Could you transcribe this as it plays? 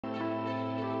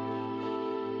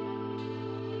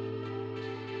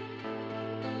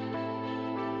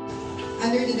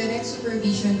under the direct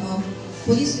supervision of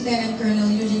Police Lieutenant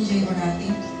Colonel Eugene J. Orate,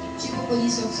 Chief of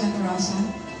Police of Santa Rosa,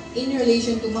 in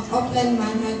relation to Upland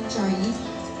Manhunt Charlie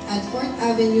at 4th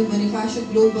Avenue Bonifacio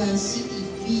Global City,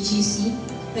 BGC,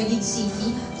 Taguig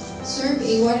City, serve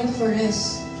a warrant of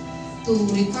arrest to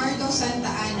Ricardo Santa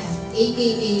Ana,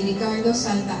 aka Ricardo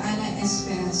Santa Ana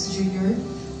Espeas Jr.,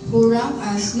 who ranked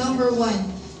as #1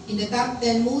 in the top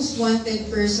 10 most wanted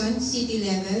person city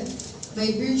level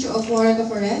by virtue of warrant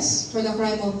of arrest for the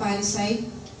crime of parricide,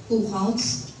 2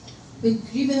 counts, with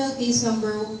criminal case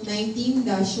number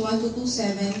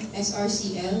 19-1227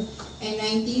 SRCL and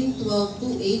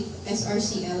 19-1228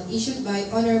 SRCL issued by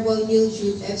Honorable Neil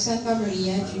Jude F. Santa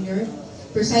Maria Jr.,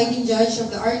 presiding judge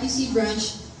of the RTC Branch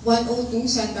 102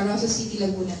 Santa Rosa City,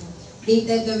 Laguna,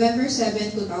 dated November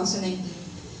 7, 2019.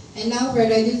 And now we're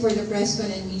ready for the press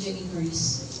con and media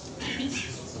inquiries.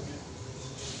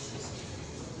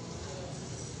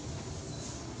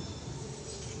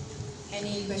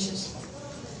 Any questions?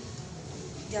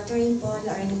 Dr. Paul,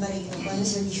 Arno Barrio, Bono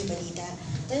Servisyo Balita.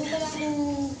 Tanong ko lang kung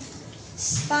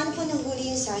paano po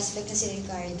nahuli yung suspect na si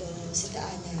Ricardo Santa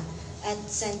Ana at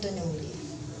saan to nahuli?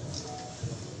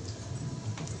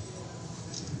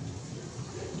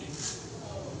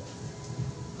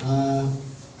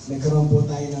 Nagkaroon po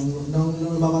tayo nung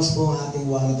lumabas po ang ating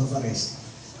warrant of arrest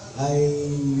ay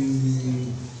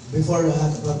before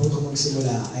pa po ito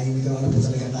magsimula ay nagkaroon na po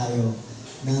talaga tayo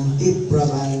ng tip from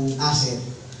an asset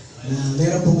na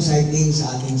meron pong sighting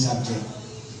sa ating subject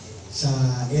sa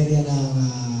area ng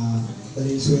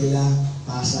Valenzuela,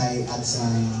 Pasay at sa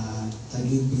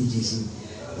Taguig BGC.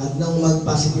 At nung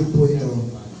mag-positive po ito,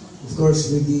 of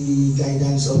course with the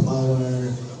guidance of our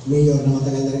mayor na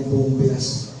matagal na rin pong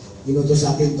inutos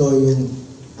sa atin to yung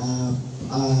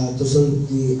to solve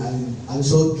the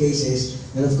unsolved cases,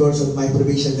 and of course of my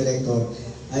provincial director,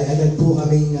 ay agad po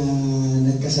kaming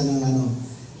nagkasa ng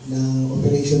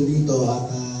operation dito at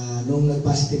nung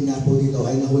nag-positive nga po dito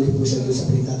ay nahuli po siya doon sa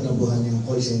pinagtatrabuhan ng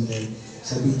call center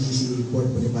sa BGC Port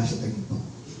Bonifacio Taguig po.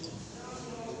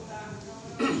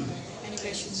 Any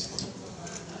questions?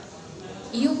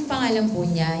 Yung pangalan po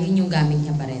niya, yun yung gamit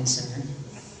niya pa rin, sir?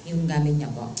 Yung gamit niya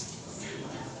po?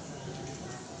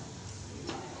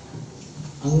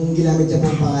 Ang ginamit niya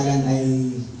pong pangalan ay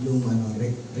yung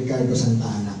Ricardo Santa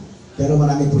Ana. Pero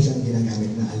marami po siyang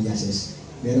ginagamit na aliases.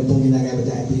 Meron pong ginagamit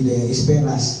na apelyido yung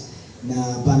Esperas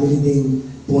na family din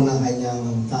po ng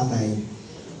kanyang tatay.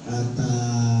 At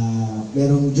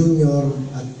merong Junior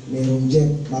at merong Jeff.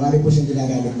 Marami po siyang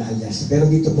ginagamit na alias. Pero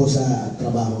dito po sa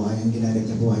trabaho ay ang ginamit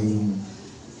niya po ay yung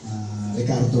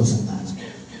Ricardo Santa Ana.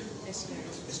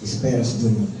 Esperas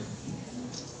Junior.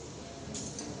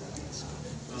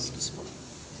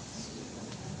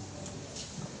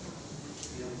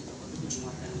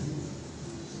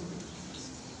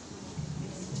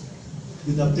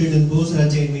 Good afternoon po sa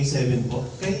GMA 7 po.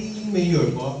 Kay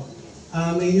Mayor po.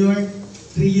 Mayor,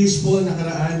 3 years po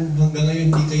nakaraan hanggang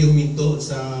ngayon hindi kayo huminto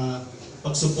sa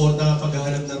pagsuporta,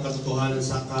 paghahanap ng katotohanan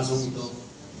sa kasong ito.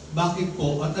 Bakit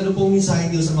po? At ano pong mensahe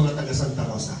niyo sa mga taga Santa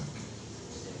Rosa?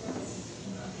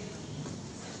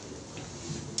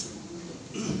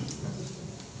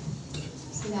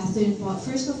 Good afternoon po.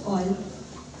 First of all,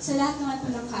 sa lahat naman po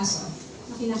ng kaso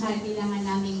na kinakailangan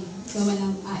namin gawa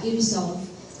ng i-resolve,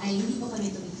 ay hindi po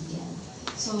kami tumitigil.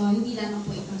 So, hindi lamang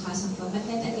po itong kasong to. But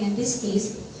then again, this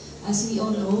case, as we all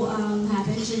know,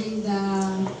 happened during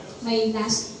my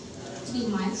last 3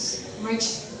 months,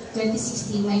 March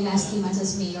 2016, my last 3 months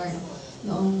as mayor.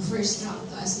 Noong first round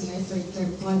to as mayor, third term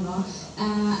ko, no?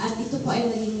 At ito po ay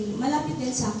naging malapit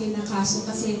din sa akin na kaso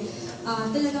kasi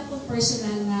talaga po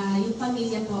personal na yung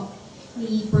pamilya po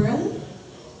ni Pearl,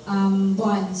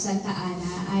 Bon Santa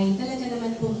Ana, ay talaga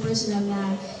naman po personal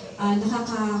na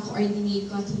nakaka-coordinate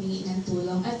ko at humingi ng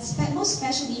tulong. At most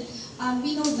especially,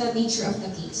 we know the nature of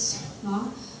the case, no?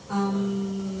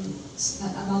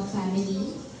 About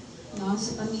family, no?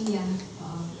 Sa pamilya,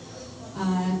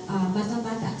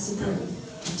 batang-bata si Pearl,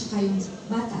 at saka yung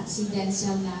bata, si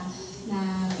Denzel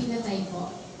na pinatay po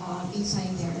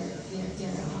inside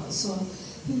their house. So,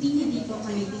 hindi po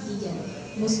kami titigil,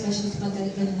 most especially pag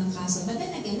gano'n ng kaso. But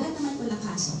then again, lahat naman po ng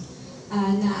kaso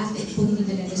na atin po hindi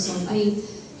na-resolve ay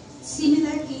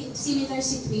similar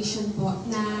situation po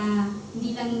na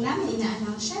hindi lang namin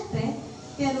ina-announce syempre,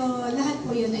 pero lahat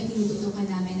po yun ay tinututukan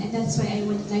namin. And that's why I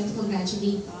would like to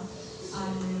congratulate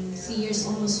 3 years,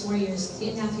 almost 4 years,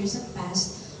 3.5 years have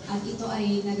passed, at ito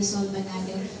ay na-resolve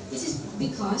natin. This is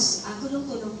because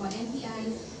tulong-tulong po,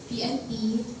 NBI,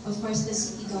 PNP, of course the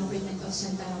city government of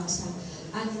Santa Rosa.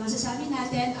 At masasabi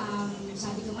natin,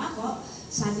 sabi ko nga po,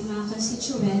 sa ating mga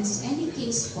constituents, any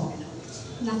case po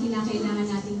na kinakailangan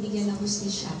natin bigyan ng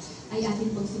hustisya ay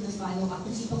atin pong follow up,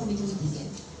 hindi po kami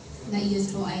tumitigil. Na iyon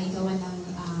po ay gawa ng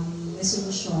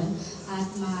resolution at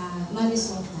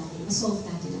ma-resolve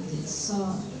natin ang case. So,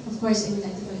 of course, I would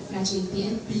like to congratulate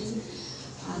PNP,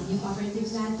 yung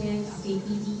operatives natin,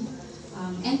 KPD,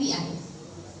 NBI,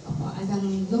 at ang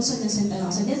lungsod ng Santa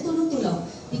Rosa. Dahil tulong-tulong,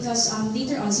 because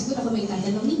later on, siguro kung may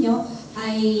tatanong ninyo,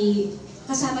 ay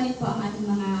kasama rin po ang ating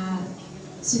mga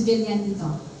civilian dito.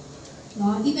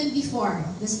 No? Even before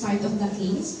the start of the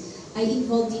case, ay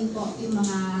involved din po yung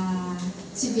mga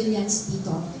civilians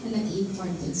dito na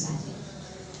nag-i-inform din sa atin.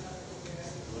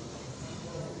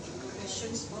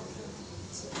 Questions po?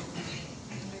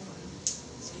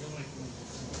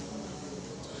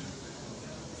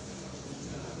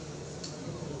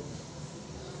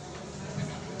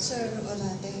 Sir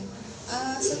Orate,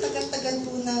 sa tagal-tagal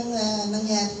po ng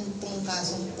nangyari itong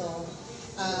kasong to,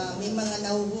 may mga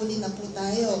nahuhuli na po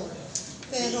tayo.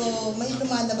 Pero may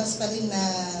lumalabas pa rin na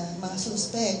mga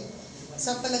suspect.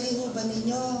 Sa palagay ho ba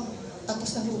ninyo,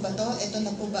 tapos na ho ba to? Ito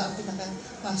na po ba ang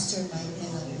pinaka-mastermind na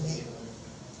nahuli?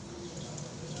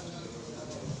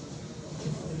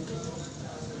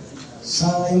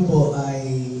 Sa ngayon po ay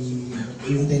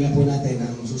hinintay na po natin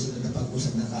ang susunod na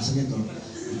pag-usap ng kaso nito.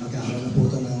 Magkakaroon na po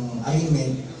ito ng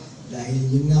arraignment dahil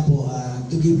yun nga po,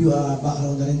 to give you a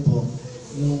background na rin po,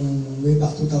 nung way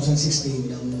back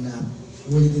 2016, nung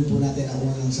huli din po natin ang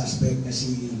unang suspect na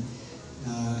si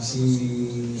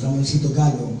Ramoncito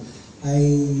Galo, ay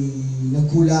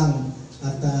nagkulang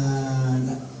at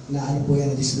na ano po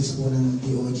yan, na-dismiss po ng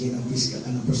DOJ, ng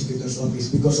Prosecutor's Office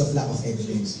because of lack of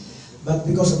evidence. But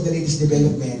because of the latest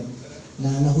development,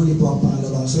 na nahuli po ang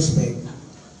pangalawang suspect,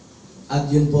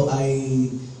 at yun po ay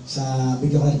sa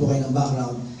bigyan ko rin po kayo ng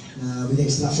background na with the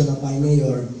instruction of my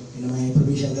mayor and my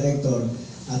provincial director,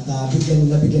 at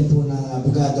nabigyan po ng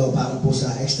abogado para po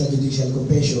sa extrajudicial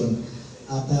confession,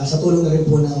 at sa tulong na rin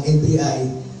po ng NBI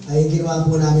ay ginawa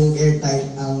po namin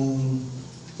airtight ang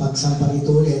pagsampa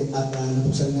rito ulit, at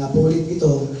nabuksan nga po ulit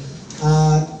ito.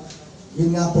 At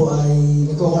yun nga po ay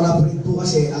nagko-corroborate po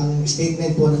kasi ang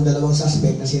statement po ng dalawang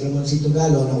suspect na si Ramoncito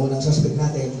Galo, na unang suspect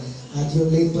natin, at yung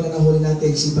late po na nahuli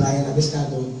natin, si Brian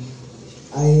Abescado,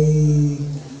 ay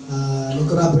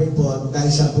nag-corroborate po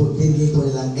dahil sa binigay po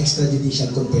nilang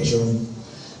extrajudicial confession.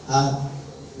 At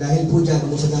dahil po dyan,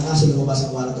 umusad ng kaso, lumabas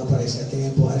ang warrant of arrest at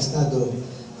ngayon po arestado.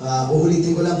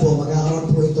 Uulitin ko lang po,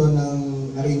 magkakaroon po ito ng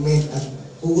arraignment at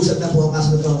uusad na po ang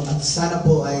kaso nito, at sana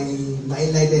po ay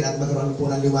ma-enlighten at magkaroon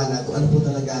po ng liwanag kung ano po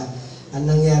talaga ang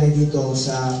nangyari dito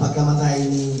sa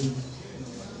pagkamatay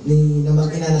ni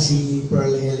mag-ina na si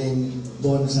Pearl Helen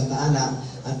Bon Santa Ana,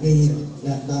 at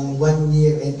ng 1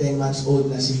 year and 10 months old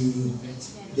na si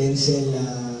Denzel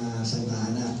Santa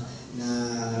Ana, na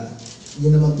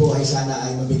yun naman po ay sana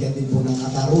ay mabigyan din po ng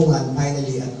katarungan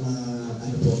finally, at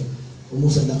ano po,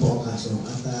 umusad na po ang kaso.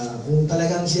 At kung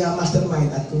talagang siya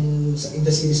mastermind, at kung in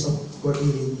the series of court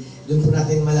hearing, doon po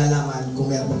natin malalaman kung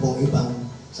meron pa pong ibang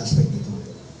suspect dito.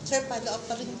 Sir, follow-up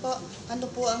pa rin po. Ano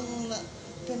po ang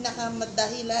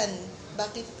pinakamadahilan?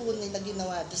 Bakit po nila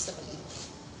ginawa ito sa pag-ibig?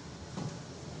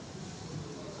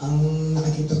 Ang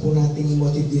nakikita po nating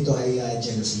motive dito ay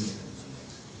jealousy.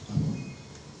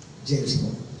 Jealousy po.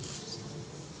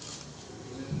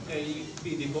 Kay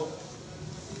PD po.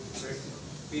 Sir,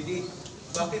 PD,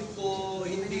 bakit po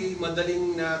hindi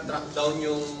madaling na-track down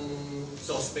yung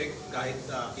suspect kahit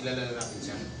kilala na natin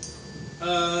siya?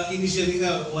 Initially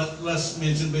what was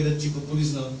mentioned by the chief of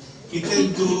police, no, he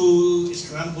tried to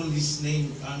scramble his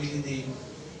name, family name,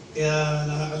 kaya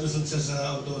nakakalusot siya sa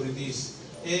authorities.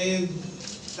 And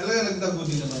talaga nagtago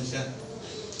din naman siya.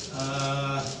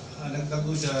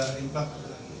 Nagtago siya, in fact,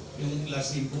 yung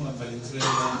last name po nga,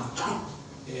 Valenzuela,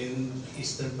 and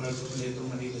eastern part of Metro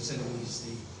Manila sa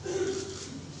nag-stay.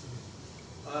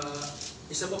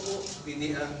 Isa pa po,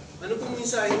 PD, ano pong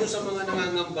mensahe nyo sa mga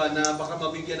nangangamba na baka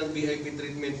mabigyan ng VIP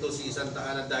treatment to si Santa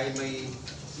Ana dahil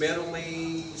merong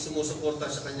may sumusuporta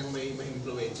sa kanyang may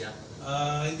impluensya?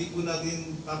 Hindi po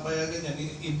natin papayagan yan.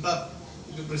 In fact,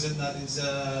 ipipresent natin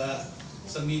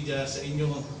sa media, sa inyo,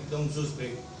 itong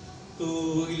suspect, to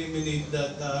eliminate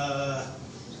that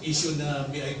issue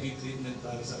na VIP treatment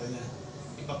para sa kanya.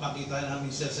 Ipapakita namin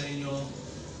siya sa inyo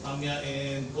mamaya,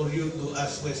 and for you to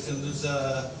ask questions dun sa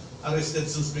arrested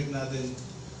suspect natin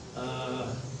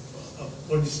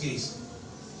for this case.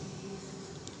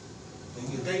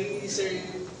 Thank you. Kay Sir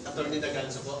Atty.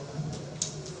 Daganzo po.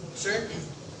 Sir,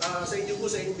 sa inyo po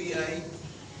sa NBI,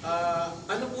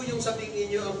 ano po yung sa tingin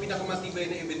nyo ang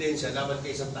pinakamatibay na ebidensya laban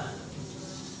kay Santa Ana?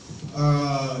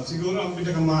 Siguro ang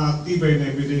pinakamatibay na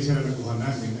ebidensya na nakuha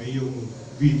namin ay yung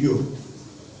video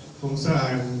kung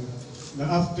saan na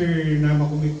after na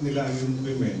makumit nila ang yung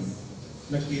women,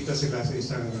 nakita sila sa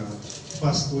isang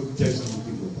fast food dyan sa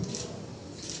Muntinlupa.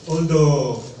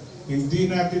 Although,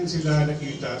 hindi natin sila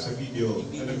nakita sa video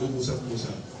na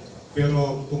nag-uusap-usap,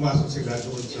 pero pumasok sila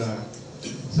doon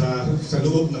sa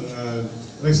loob ng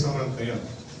restaurant na yun,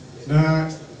 na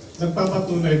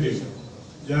nagpapatunay din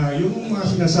na yung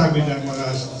mga sinasabi ng mga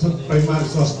primary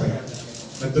suspect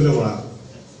na dalawa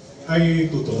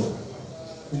ay totoo.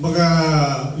 Kumbaga,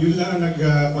 yun lang ang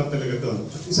nagpan talaga doon.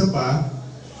 At isa pa,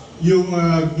 yung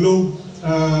Globe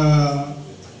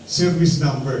service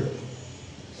number.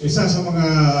 Isa sa mga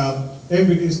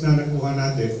evidence na nakuha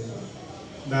natin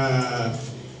na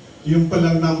yung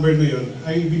palang number na yun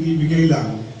ay binibigay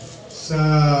lang sa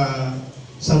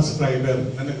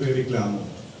subscriber na nagre-reklamo.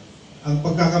 Ang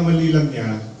pagkakamali lang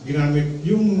niya, ginamit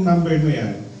yung number na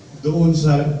yan doon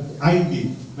sa ID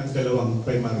ng dalawang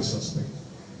primary suspect.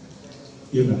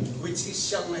 Yun lang. Which is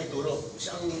siyang naituro,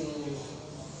 siyang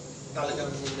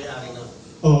talagang may-ari na.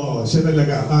 Oo, siya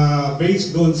talaga.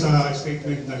 Based doon sa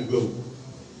statement ng Globe.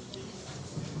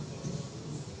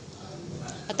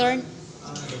 Attorney?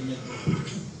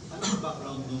 Anong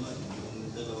background nung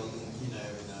yung dalawang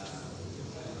hinire na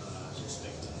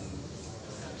suspect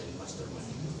ng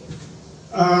mastermind?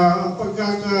 Ang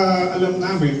pagkakaalam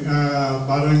namin,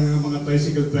 parang mga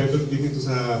tricycle driver din ito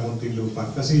sa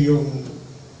Muntinlupa. Kasi yung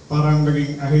parang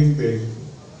naging ahente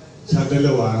sa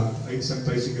dalawa ay isang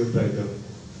tricycle driver.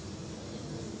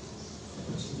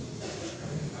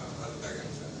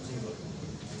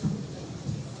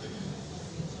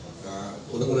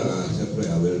 Unang-una, siyempre,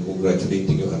 we're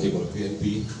congratulating yung ating mga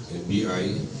PNP,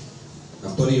 NBI.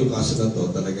 Actually, yung kaso na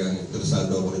to, talagang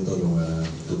interesado ako nito noong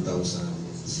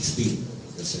 2016,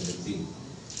 2017.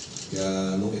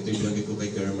 Kaya nung ito yung binanggit ko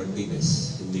kay Karen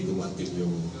Martinez, hindi ko matin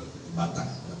yung bata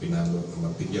na pinano ng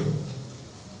Martillo.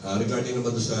 Regarding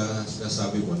naman doon sa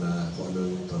sinasabi mo na kung ano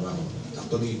yung trabaho,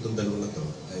 actually itong dalawa na to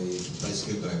ay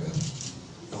tricycle driver.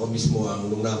 Ako mismo,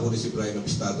 nung nahuli si Brian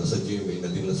Abistado sa GMA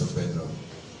na dinala sa Pedro,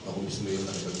 ako mismo yung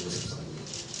nakipag-usap sa kanya.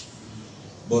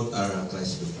 Both are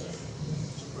tricycle driver.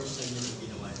 First time niya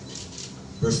ginawa yun?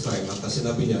 First time, at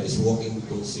sinabi niya is walking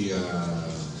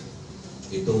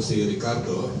itong si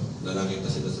Ricardo, na nakita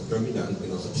sila sa terminal,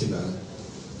 pinusap sila,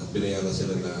 at binayaran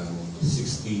sila ng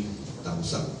 60,000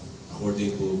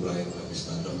 according to Brian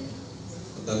Abistado.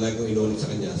 At talagang inulit sa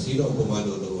kanya, sino ang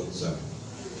pumalo doon sa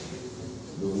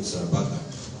bata?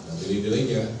 At dinidilay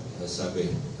niya, sabi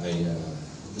ay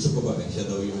gusto ko ba?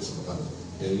 Siya daw yung sa bata.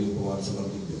 Pero yung pumalo sa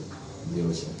Martillo, hindi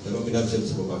ba siya. Pero pinabsel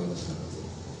sa babae na siya.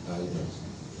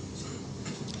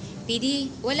 PD,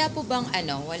 wala po bang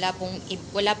wala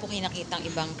pong kinakitang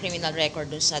ibang criminal record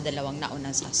dun sa dalawang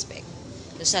naunang suspect?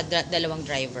 Dun sa dalawang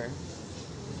driver?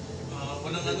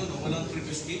 Walang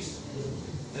previous case?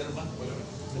 Meron ba? Wala.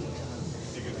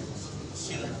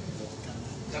 Sila.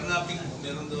 Karnaping,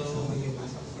 meron daw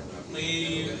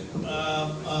may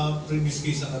previous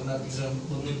case na karnaping sa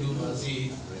Muntinlupa,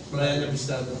 si Brian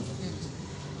Abistado.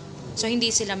 So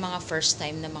hindi sila mga first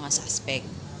time na mga suspect?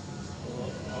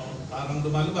 Parang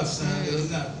lumalabas na gano'n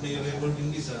nga, may record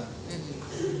yung isa.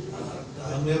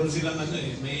 Meron silang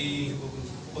may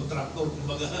contractor,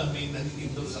 kumbaga may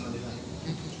nag-indoor sa kanila.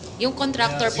 Yung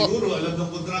contractor po? Siguro alam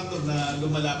ng contractor na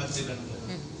lumalakad sila.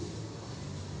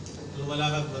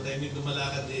 Lumalakad ba? Dahil may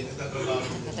lumalakad nagtatrabaho.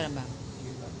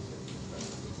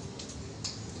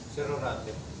 Sir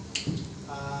Orate,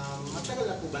 matagal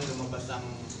na po ba lumabas ang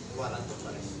warrant of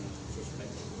arrest ng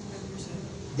suspect?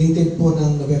 Dated po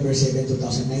ng November 7,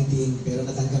 2019, pero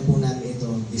natanggap po namin ito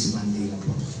this Monday lang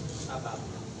po. Apo.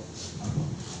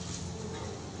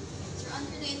 Sir,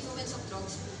 under the influence of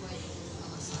drugs po ba yung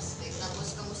mga suspect?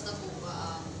 Tapos, kamusta po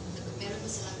ba? Meron ba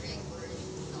silang record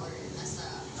or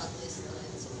nasa drug list na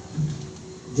rin?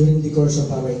 During the course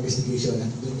of our investigation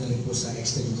at doon na rin po sa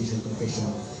extrajudicial confession,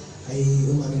 ay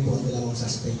umamin po ang dalawang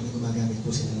suspect na gumagamit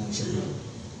po sila ng siya.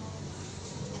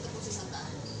 Ito po si Santa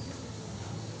Ana.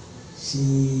 Si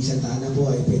Santa Ana po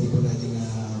ay pwede po natin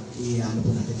i-ano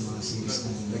po natin ang mga series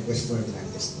ng request for drug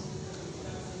test.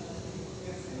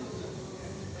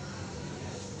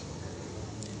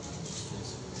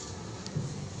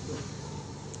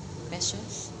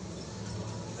 Questions?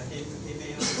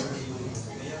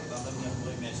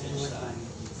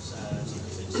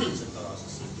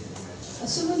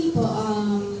 So muli po,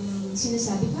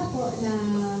 sinasabi pa po na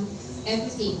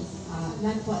everything,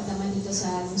 lahat po naman dito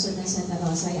sa lungsod ng Santa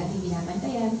Rosa ay ating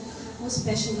binabantayan,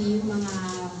 especially yung mga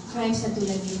crimes na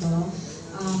tulad nito.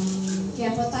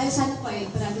 Kaya po tayo sana po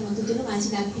ay parating magtutulungan.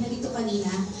 Sinabi na dito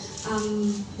kanina,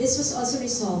 this was also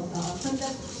resolved from the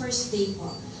first day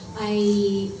po ay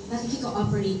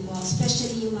nakikiko-operate po,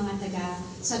 especially yung mga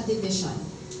taga-subdivision.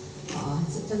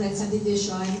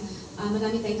 Taga-subdivision,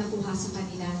 marami tayong nakuha sa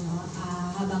kanila, no?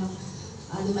 Habang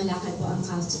lumalakad po ang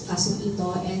kasong ito.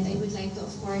 And I would like to,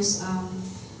 of course,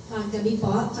 kagabi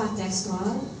po, ka-text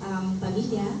call,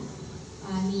 pamilya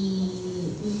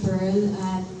ni Pearl,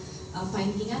 at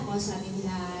finding nga po, sabi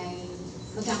nila ay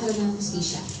magkakaroon ng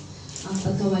hustisya ang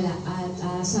pagkawala at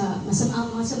sa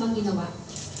masamang ginawa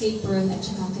kay Pearl at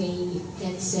saka kay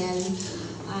Denzel.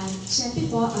 At syempre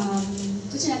po,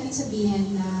 gusto natin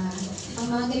sabihin na ang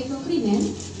mga ganitong krimen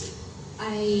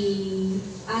ay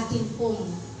atin pong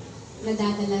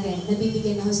nadadala rin,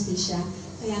 nabibigyan ng hustisya.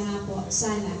 Kaya nga po,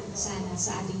 sana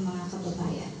sa ating mga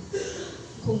kababayan,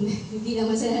 kung hindi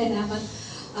naman sila dapat,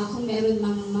 kung meron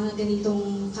mga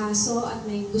ganitong kaso at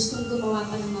may gustong gumawa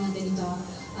pa ng mga ganito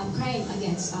crime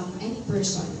against any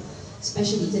person,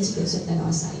 especially dyan sa Santa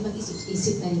Rosa, ay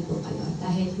mag-isip-isip na rin po kayo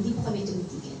dahil hindi po kami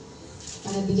tumitigil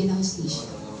para bigyan ng hustisya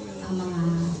ang mga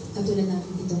katulad ng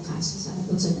itong kaso sa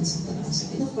lungsod ng Santa Rosa.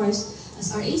 And of course,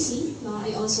 as RAC, no,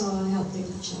 I also help the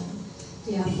region.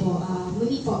 Kaya po,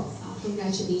 muli po,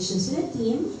 congratulations to the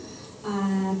team.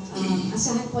 At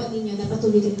asahan po ninyo na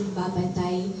patuloy kami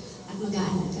magbabantay at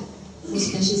mag-aalaga,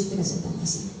 especially sa Santa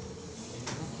Rosa.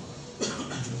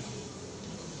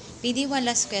 PD, one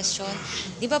last question.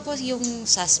 Di ba po yung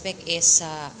suspect is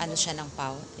ano siya ng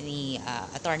PAW ni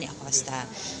Attorney Acosta?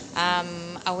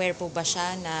 Aware po ba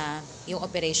siya na yung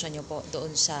operation niyo po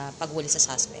doon sa paghuli sa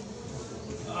suspect?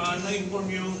 Na-inform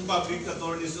yung Public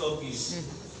Attorney's Office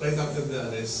right after the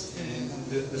arrest, and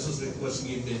the suspect was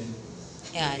given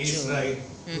his right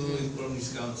to inform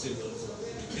his counsel also.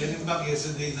 And in fact,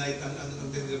 yesterday night, ang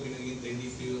talaga pinag-intay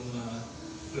dito yung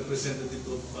representative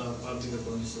of Public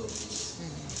Attorney's Office.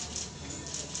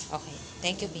 Okay.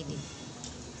 Thank you, PD.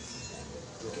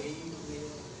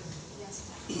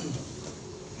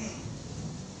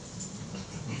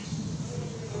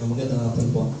 Magandang hapon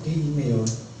po. Kay Mayor,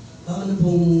 ano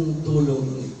pong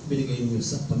tulong binigay niyo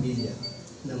sa pamilya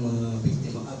ng mga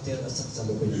biktima after at sa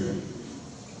kasalukuyan?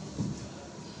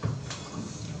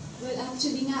 Well,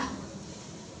 actually nga,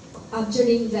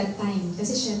 during that time,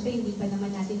 kasi syempre hindi pa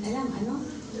naman natin alam,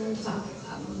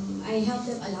 I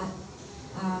helped them a lot.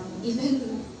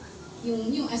 Even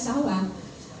yung asawa,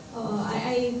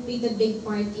 I played a big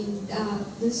part in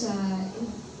dun sa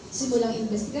simulang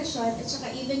investigasyon, at saka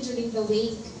even during the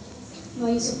wake, no,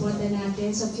 yung suporta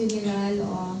natin sa funeral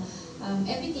o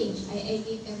everything. I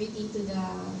gave everything to the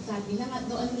family.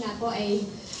 Doon nga po ay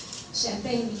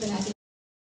syempre hindi pa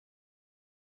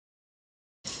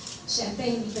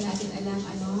natin alam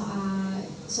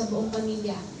sa buong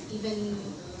pamilya, even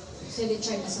si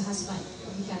Richard as a husband,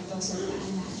 Ricardo sa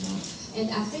And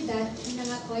after that, yun na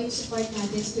nga po yung support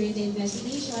natin during the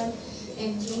investigation,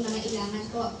 and yung nangailangan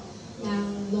po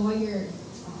ng lawyer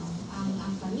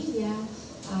ang pamilya,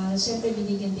 syempre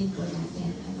binigyan din po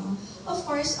natin. Of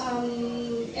course,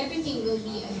 everything will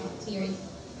be cleared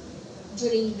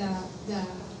during the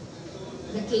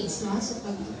case, no? So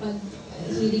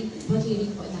pag-hearing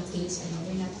po ng case,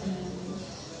 we're not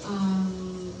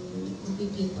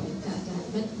bibigyan po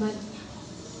kaagad. But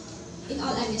in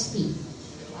all honesty,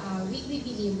 we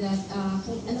believe that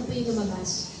kung ano po yung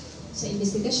lumabas sa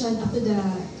investigasyon up to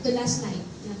the last night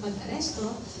na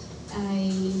pag-aresto,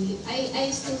 I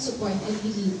still support and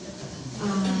believe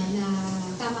na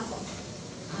tama po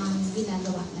ang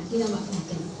ginawa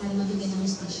natin para mabigyan ng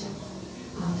hustisya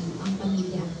ang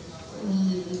pamilya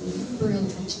ni Pearl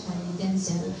at saka ni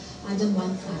Denzel, the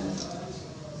one family.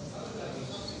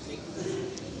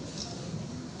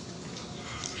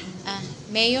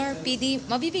 Mayor, PD,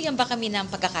 mabibigyan ba kami ng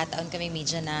pagkakataon kami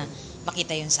media na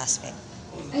makita yung suspect?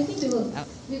 I think we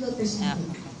will present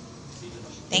him.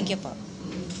 Thank you po.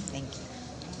 Thank you.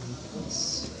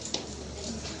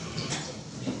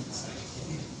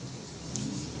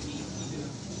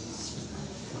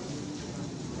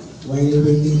 While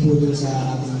waiting po dun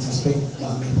sa ating suspect,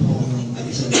 kami po yung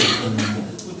additional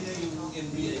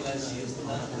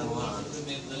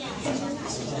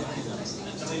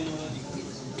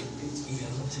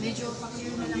medyo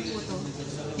pa-clear na lang po to.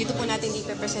 Dito po natin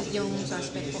i-present yung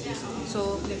suspect po.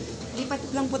 So, lipat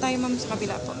lang po tayo ma'am sa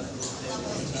kabila po.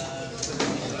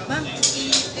 Ma'am,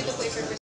 dito po i-present.